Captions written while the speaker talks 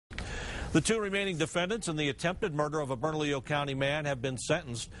The two remaining defendants in the attempted murder of a Bernalillo County man have been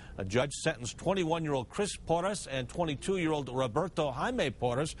sentenced. A judge sentenced 21-year-old Chris Porras and 22-year-old Roberto Jaime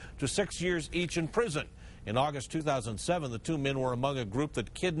Porras to 6 years each in prison. In August 2007, the two men were among a group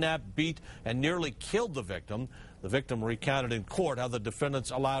that kidnapped, beat, and nearly killed the victim. The victim recounted in court how the defendants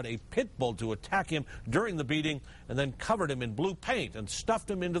allowed a pit bull to attack him during the beating and then covered him in blue paint and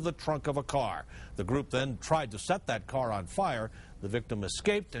stuffed him into the trunk of a car. The group then tried to set that car on fire. The victim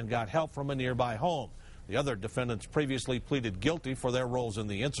escaped and got help from a nearby home. The other defendants previously pleaded guilty for their roles in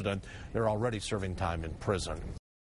the incident. They're already serving time in prison.